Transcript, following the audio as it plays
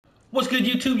What's good,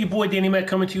 YouTube? Your boy Danny Mac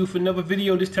coming to you for another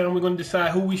video. This time we're going to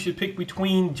decide who we should pick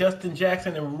between Justin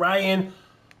Jackson and Ryan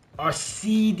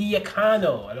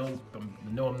Arcidiacono. I know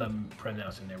I'm not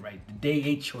pronouncing that right. The day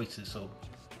 8 choices. So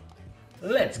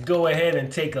let's go ahead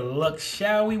and take a look,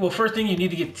 shall we? Well, first thing, you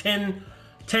need to get 10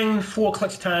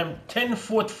 clutch time, 10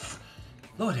 4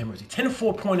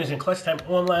 pointers in clutch time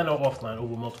online or offline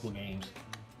over multiple games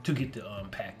to get the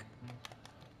pack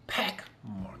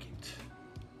market.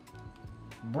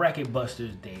 Bracket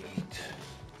Busters Day 8.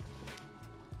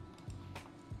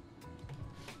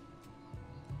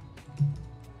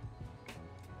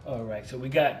 Alright, so we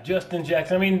got Justin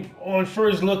Jackson. I mean, on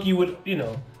first look, you would,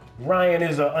 Ryan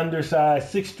is an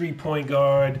undersized 6'3" point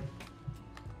guard.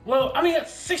 Well, I mean,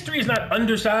 6'3" is not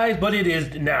undersized, but it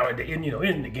is now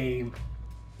in the game.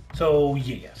 So,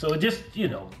 yeah. So, just,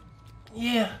 yeah.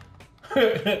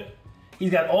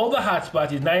 He's got all the hot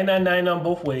spots. He's 99.9 on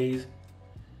both ways.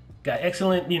 Got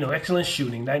excellent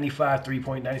shooting, 95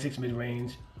 3-point, 96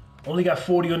 mid-range. Only got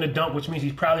 40 on the dunk, which means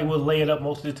he probably will lay it up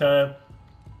most of the time.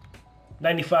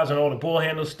 95s on all the ball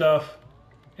handle stuff.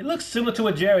 It looks similar to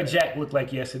what Jared Jack looked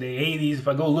like yesterday. 80s, if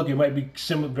I go look, it might be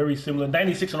very similar.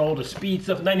 96 on all the speed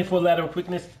stuff, 94 lateral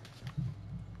quickness.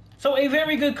 So a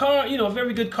very good card, a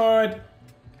very good card.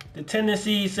 The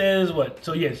tendency says what?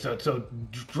 So yeah, so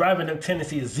driving dunk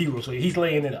tendency is 0, so he's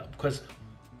laying it up because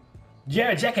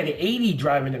Jared Jack had an 80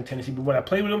 driving dunk tendency, but when I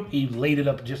played with him, he laid it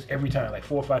up just every time, like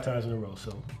 4 or 5 times in a row.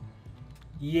 So,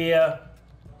 yeah.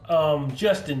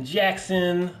 Justin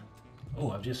Jackson.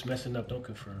 Oh, I'm just messing up. Don't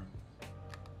confirm.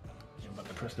 I'm about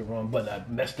to press the wrong button. I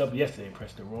messed up yesterday and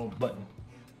pressed the wrong button.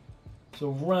 So,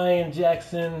 Ryan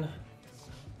Jackson.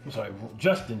 I'm sorry,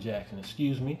 Justin Jackson,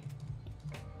 excuse me.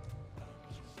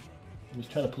 I'm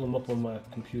just trying to pull them up on my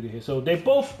computer here. So, they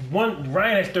both won.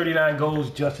 Ryan has 39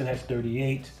 goals, Justin has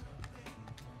 38.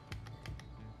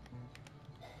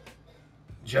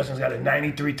 Justin's got a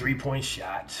 93 3-point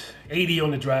shot, 80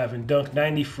 on the drive and dunk,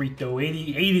 90 free throw,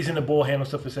 80s in the ball handle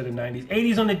stuff instead of 90s,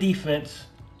 80s on the defense,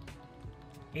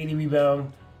 80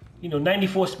 rebound,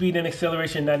 94 speed and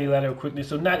acceleration, 90 lateral quickness.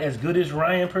 So not as good as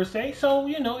Ryan per se. So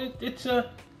yeah,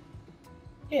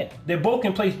 they both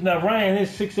can play. Now Ryan is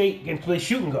 6'8", can play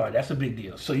shooting guard. That's a big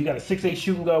deal. So you got a 6'8"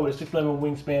 shooting guard with a 6'11"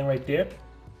 wingspan right there.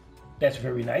 That's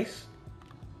very nice.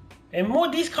 And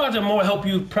these cards are more help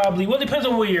you probably, well, it depends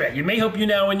on where you're at. It may help you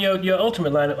now in your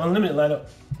ultimate lineup, unlimited lineup.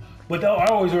 But I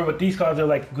always remember these cards are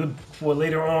like good for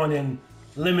later on in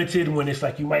limited when it's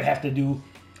like you might have to do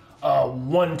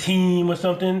one team or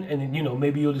something. And then,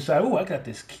 maybe you'll decide, oh, I got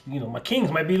this, my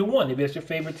Kings might be the one. Maybe that's your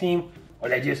favorite team.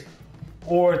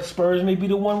 Or Spurs may be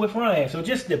the one with Ryan. So it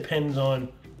just depends on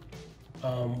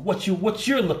what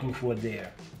you're looking for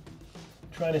there. I'm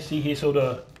trying to see here, so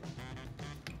the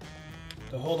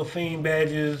Hall of Fame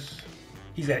badges.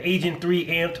 He's got Agent 3,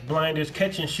 Amped, Blinders,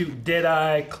 Catch and Shoot,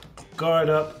 Deadeye, Guard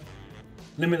Up,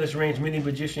 Limitless Range, Mini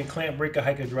Magician, Clamp Breaker,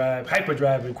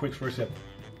 Hyperdrive, and Quick First Step.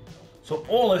 So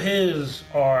all of his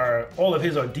are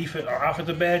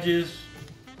offensive badges.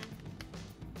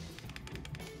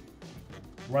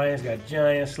 Ryan's got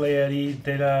Giant, Slayer,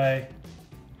 Deadeye.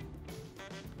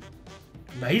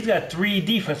 Now he's got 3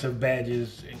 defensive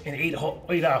badges and 8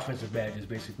 offensive badges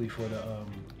basically for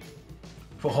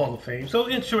Hall of Fame. So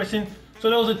interesting.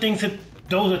 So those are things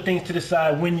to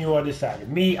decide when you are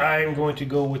deciding. Me, I am going to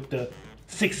go with the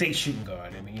 6'8" shooting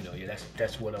guard. I mean, yeah,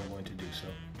 that's what I'm going to do. So,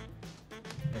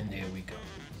 and there we go.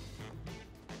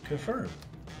 Confirm.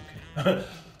 Okay.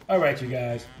 All right, you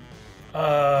guys.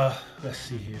 Let's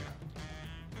see here.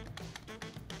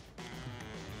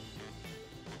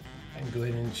 I can go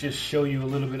ahead and just show you a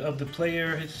little bit of the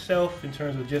player itself in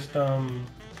terms of just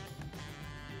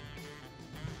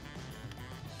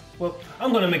well,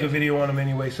 I'm going to make a video on him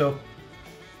anyway, so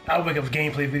I'll make a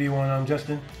gameplay video on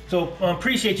Justin. So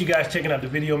appreciate you guys checking out the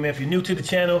video, man. If you're new to the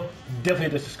channel, definitely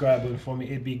hit the subscribe button for me.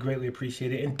 It'd be greatly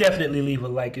appreciated. And definitely leave a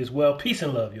like as well. Peace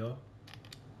and love, y'all.